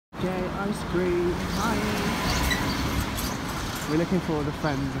Gay ice cream. Hi. We're looking for the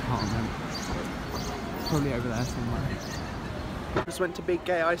friend's apartment. It's probably over there somewhere. Just went to Big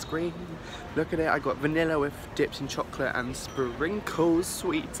Gay Ice Cream. Look at it. I got vanilla with dipped in chocolate and sprinkles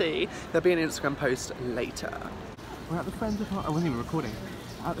sweet tea. There'll be an Instagram post later. We're at the friend's apartment. I wasn't even recording.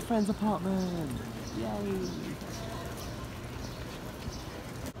 At the friend's apartment. Yay.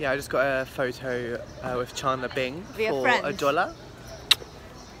 Yeah, I just got a photo with Chandler Bing for $1.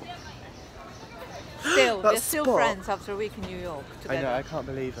 Still, we're still friends after a week in New York together. I know, I can't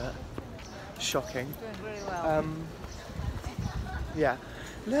believe it. Shocking. Doing really well. Yeah.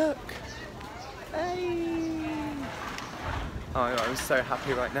 Look! Hey! Oh my god, I'm so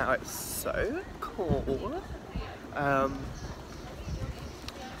happy right now. It's so cool. I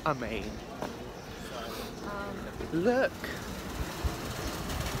mean, look!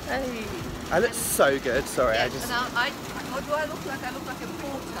 Hey! I look so good. Sorry, yes, I just. What do I look like? I look like a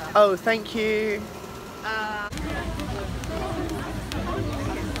porter. Oh, thank you.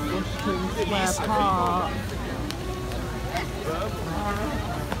 Washington Square Park.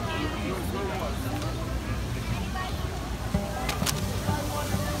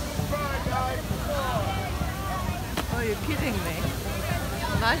 Oh, you're kidding me.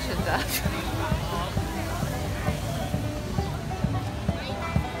 Imagine that.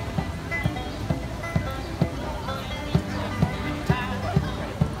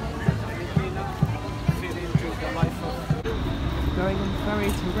 Going on ferry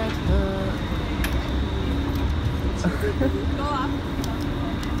to Red Hook. Go up.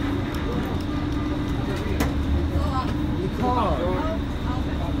 You can't.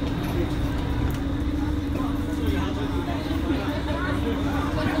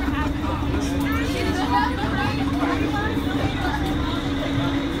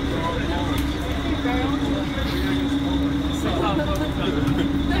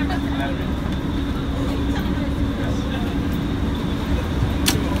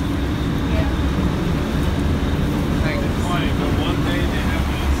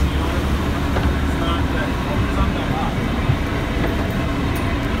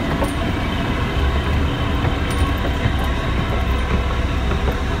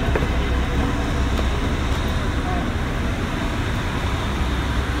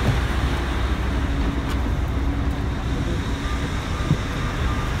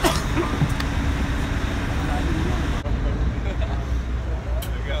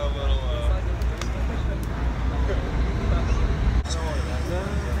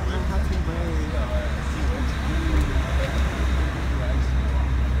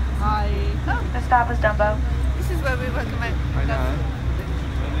 Stop us, Dumbo. This is where we recommend. I know.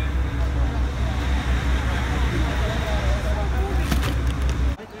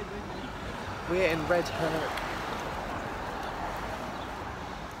 We're in Red Hook.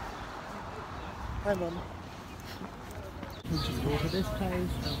 Hi, Mum. We just ordered this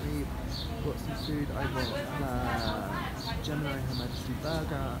place and we got some food. I got Gemini Her Majesty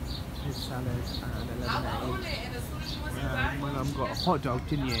burger, his salad and a lemonade. My mum got a hot dog,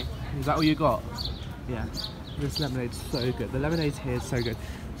 didn't you? Is that all you got? Yeah. This lemonade's so good. The lemonade here is so good.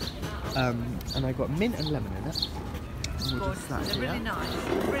 And I got mint and lemon in it. And we're just sat They're here. really nice.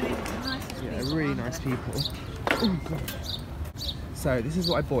 Really nice people. Yeah, really nice people. Oh god. So this is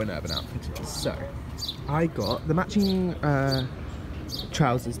what I bought in Urban Outfitters. So I got the matching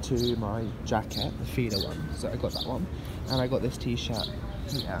trousers to my jacket, the feeder one. So I got that one, and I got this t-shirt.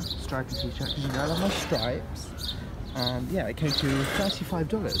 Yeah, stripy t-shirt because you know I love my stripes. And yeah, it came to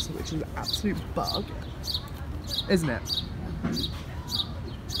 $35, which is an absolute bug, isn't it?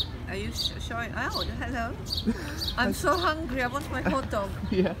 Are you showing out? Hello. I'm so hungry. I want my hot dog.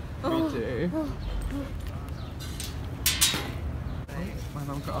 Yeah, me too. My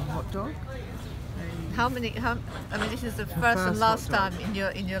mum got a hot dog. I mean, this is the first and last time in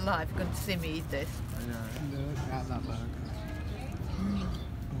your life you're going to see me eat this. I know. Look at that burger.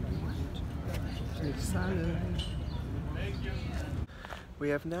 Salad. We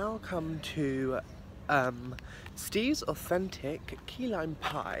have now come to Steve's Authentic Key Lime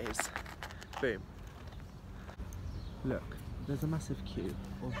Pies. Boom. Look, there's a massive queue,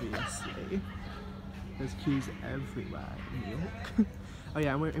 obviously. There's queues everywhere in New York. Oh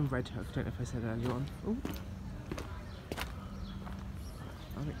yeah, and we're in Red Hook. I don't know if I said earlier on. Ooh.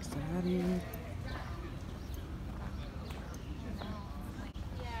 I'm excited.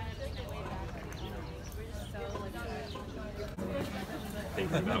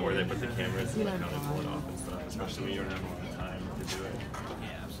 Thinking about where they put the cameras and like how they pull it off and stuff, especially when you don't have the time to do it.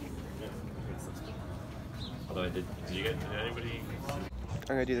 Yeah, absolutely. Yeah. Although did anybody? I'm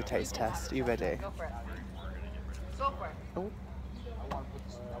gonna do the taste test. Are you ready? Go for it. Go for it. Oh.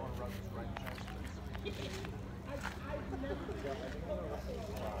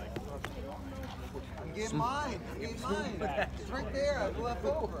 It's mine. I need mine. It's right there. I left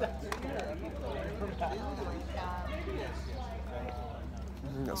over.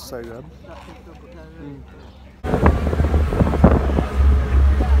 That's so good.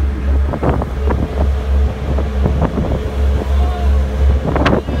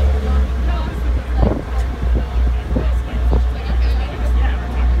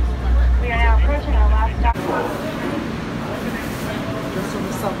 Just on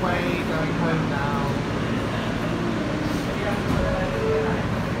the subway, going home now.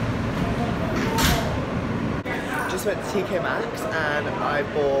 Just went to TK Maxx and I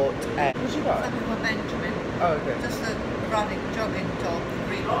bought a... What did you buy? Something for Benjamin. Oh, okay. Just a running, jogging top.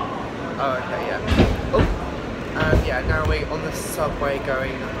 Oh, okay, yeah. Oh, and yeah, now we're on the subway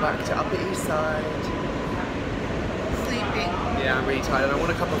going back to Upper East Side. Sleeping. Yeah, I'm really tired and I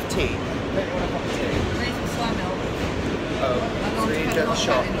want a cup of tea. Don't you want a cup of tea? Reading Swamel. Oh, so we need to go to the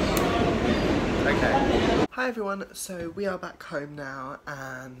shop. Okay. Okay. Hi everyone, so we are back home now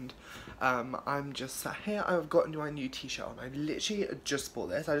and I'm just sat here. I've got my new t-shirt on. I literally just bought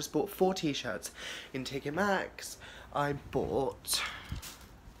this. I just bought 4 t-shirts in TK Maxx. I bought...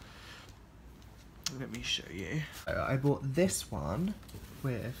 Let me show you. I bought this one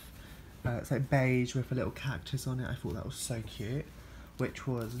with... it's like beige with a little cactus on it. I thought that was so cute. Which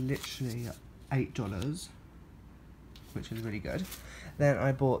was literally $8. Which is really good. Then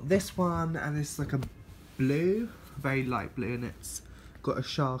I bought this one, and it's like a blue, very light blue, and it's got a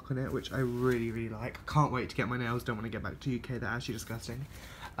shark on it, which I really, really like. Can't wait to get my nails done when I get back to UK. They're actually disgusting.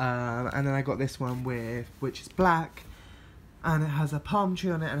 And then I got this one which is black, and it has a palm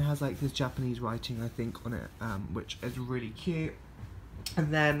tree on it, and it has like this Japanese writing, I think, on it, which is really cute.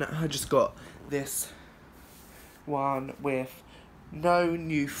 And then I just got this one with no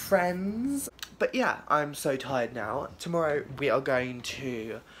new friends. But yeah, I'm so tired now. Tomorrow we're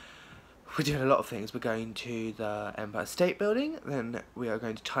doing a lot of things. We're going to the Empire State Building, then we are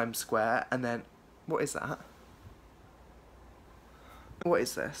going to Times Square, and then, what is that? What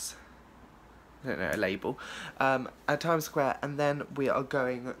is this? I don't know, a label. At Times Square, and then we are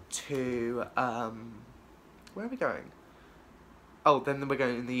going to, where are we going? Oh, then we're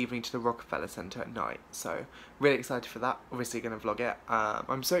going in the evening to the Rockefeller Center at night, so really excited for that. Obviously going to vlog it.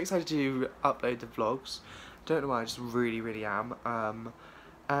 I'm so excited to upload the vlogs. Don't know why, I just really, really am.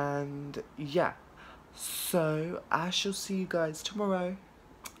 And yeah, so I shall see you guys tomorrow.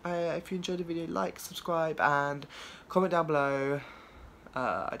 If you enjoyed the video, like, subscribe, and comment down below.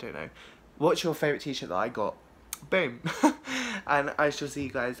 I don't know, what's your favourite t-shirt that I got? Boom. And I shall see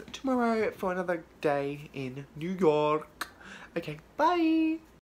you guys tomorrow for another day in New York. Okay, bye!